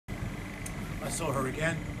saw her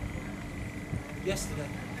again yesterday.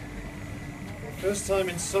 First time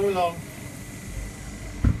in so long.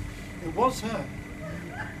 It was her.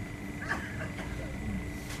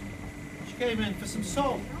 She came in for some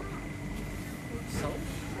salt. Salt?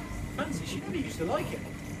 Fancy, she never used to like it.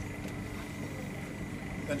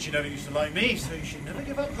 Then she never used to like me, so you should never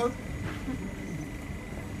give up hope.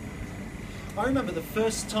 I remember the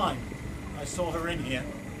first time I saw her in here,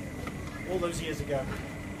 all those years ago.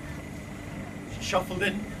 She shuffled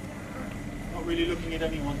in, not really looking at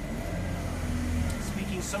anyone,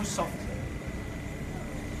 speaking so softly.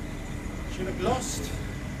 She looked lost.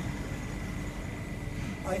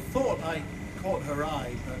 I thought I caught her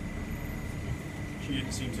eye, but she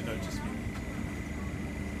didn't seem to notice me.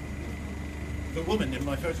 The woman in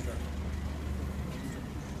my photograph,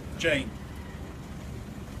 Jane.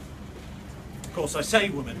 Of course, I say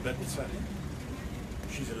woman, but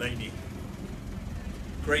she's a lady.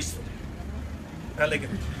 Graceful,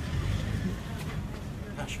 elegant,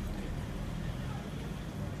 passionate.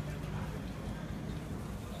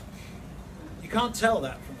 You can't tell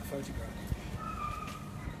that from the photograph.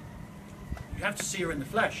 You have to see her in the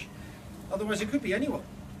flesh. Otherwise, it could be anyone.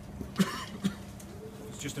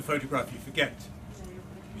 It's just a photograph you forget,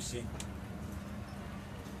 you see.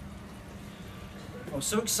 I was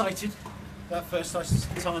so excited that first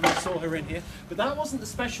time I saw her in here, but that wasn't the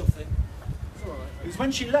special thing. It was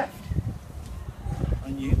when she left.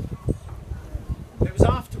 I knew. It was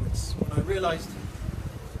afterwards when I realised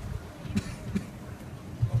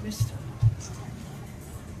I missed her.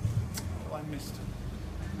 Oh, I missed her.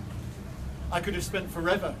 I could have spent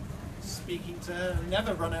forever speaking to her and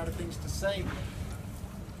never run out of things to say.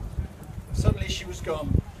 Suddenly she was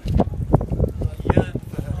gone. I yearned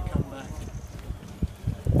for her to come back.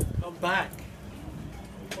 Come back.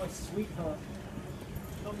 My sweetheart.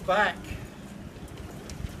 Come back.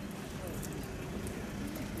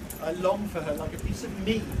 I long for her like a piece of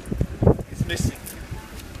me is missing.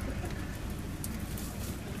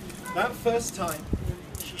 That first time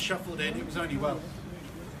she shuffled in, it was only,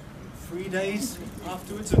 3 days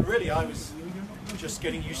afterwards, and really I was just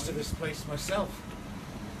getting used to this place myself.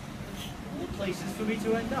 All places for me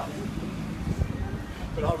to end up.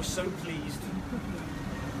 But I was so pleased.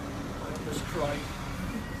 I almost cried.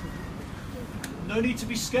 No need to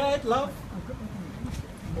be scared, love.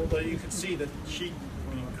 Although you could see that she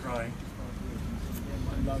wasn't crying.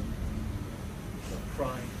 My love was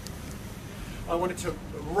crying. I wanted to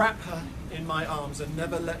wrap her in my arms and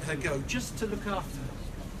never let her go, just to look after her.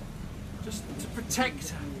 Just to protect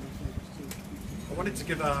her. I wanted to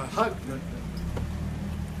give her a hug, but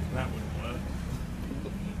that wouldn't work.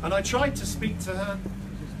 And I tried to speak to her,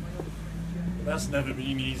 but that's never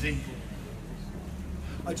been easy.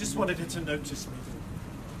 I just wanted her to notice me.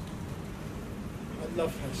 I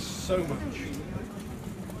love her so much.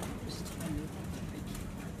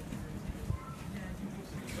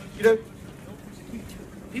 You know,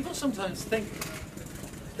 people sometimes think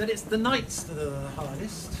that it's the nights that are the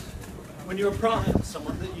hardest. When you're apart with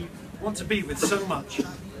someone that you want to be with so much.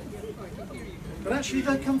 But actually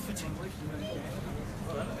they're comforting.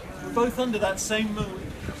 We're both under that same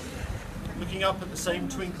moon, looking up at the same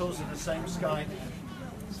twinkles in the same sky.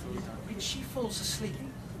 When she falls asleep,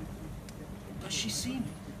 does she see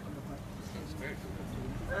me?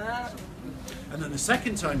 And then the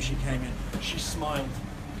second time she came in, she smiled.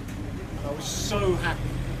 And I was so happy.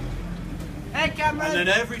 Hey, Cameron! And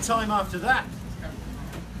then every time after that,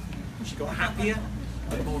 she got happier,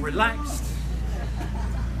 more relaxed,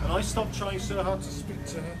 and I stopped trying so hard to speak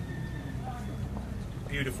to her. A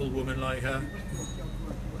beautiful woman like her,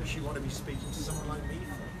 what does she want to be speaking to someone like me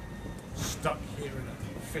for? Stuck here in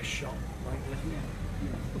a fish shop like this.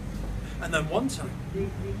 And then one time,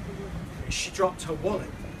 she dropped her wallet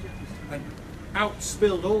and out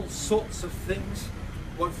spilled all sorts of things,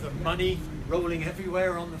 both the money rolling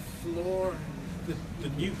everywhere on the floor, and the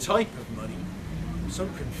new type of money. So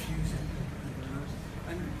confusing.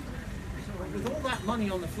 And with all that money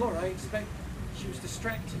on the floor, I expect she was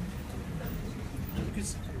distracted.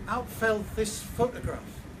 Because out fell this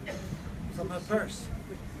photograph from her purse.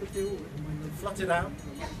 It fluttered out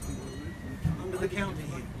under the counter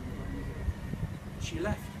here. She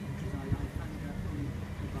left.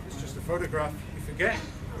 It's just a photograph you forget.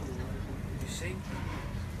 You see?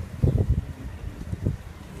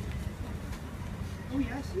 Oh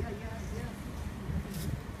yes, yeah.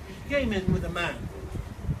 Came in with a man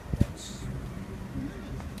once.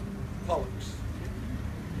 Pollux.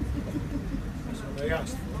 That's what they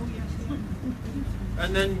asked for.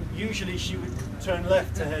 And then usually she would turn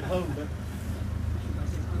left to head home, but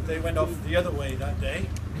they went off the other way that day.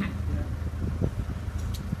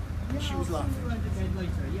 and she was laughing.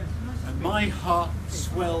 And my heart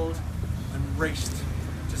swelled and raced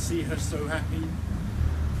to see her so happy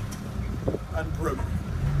and broke,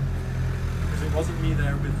 because it wasn't me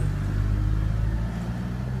there with her.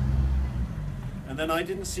 And then I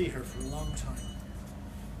didn't see her for a long time.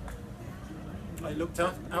 I looked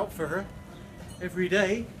out for her every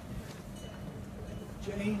day.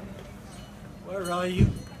 Jane, where are you?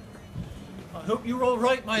 I hope you're all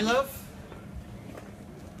right, my love.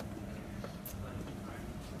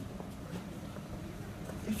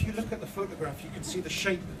 If you look at the photograph, you can see the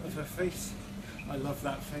shape of her face. I love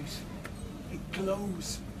that face. It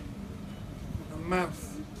glows. The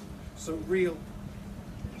mouth, so real,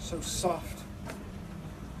 so soft.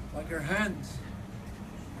 Like her hands,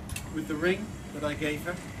 with the ring that I gave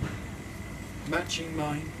her, matching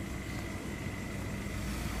mine.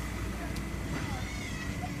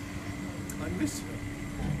 I miss her.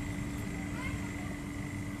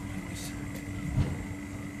 I miss her.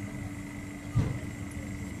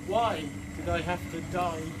 Why did I have to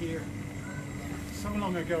die here so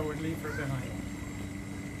long ago and leave her behind?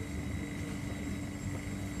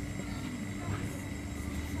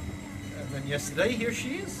 And then yesterday, here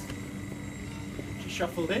she is. She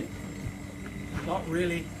shuffled in, not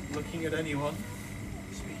really looking at anyone,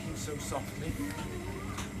 speaking so softly.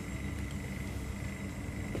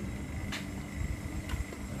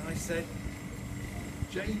 And I said,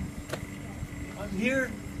 Jane, I'm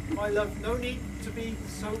here, my love, no need to be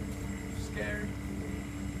so scared.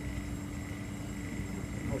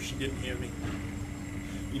 Oh, she didn't hear me.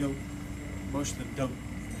 You know, most of them don't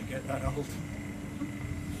when they get that old.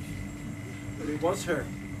 But it was her.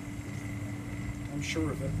 I'm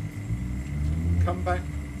sure of it. Come back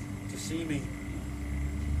to see me.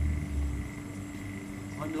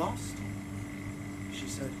 I'm lost, she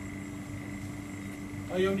said.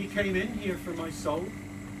 I only came in here for my soul.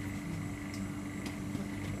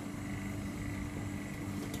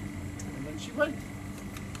 And then she went,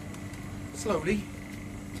 slowly,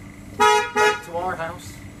 back to our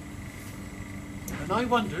house. And I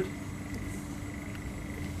wondered,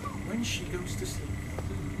 when she goes to sleep,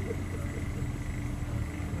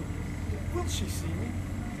 will she see me?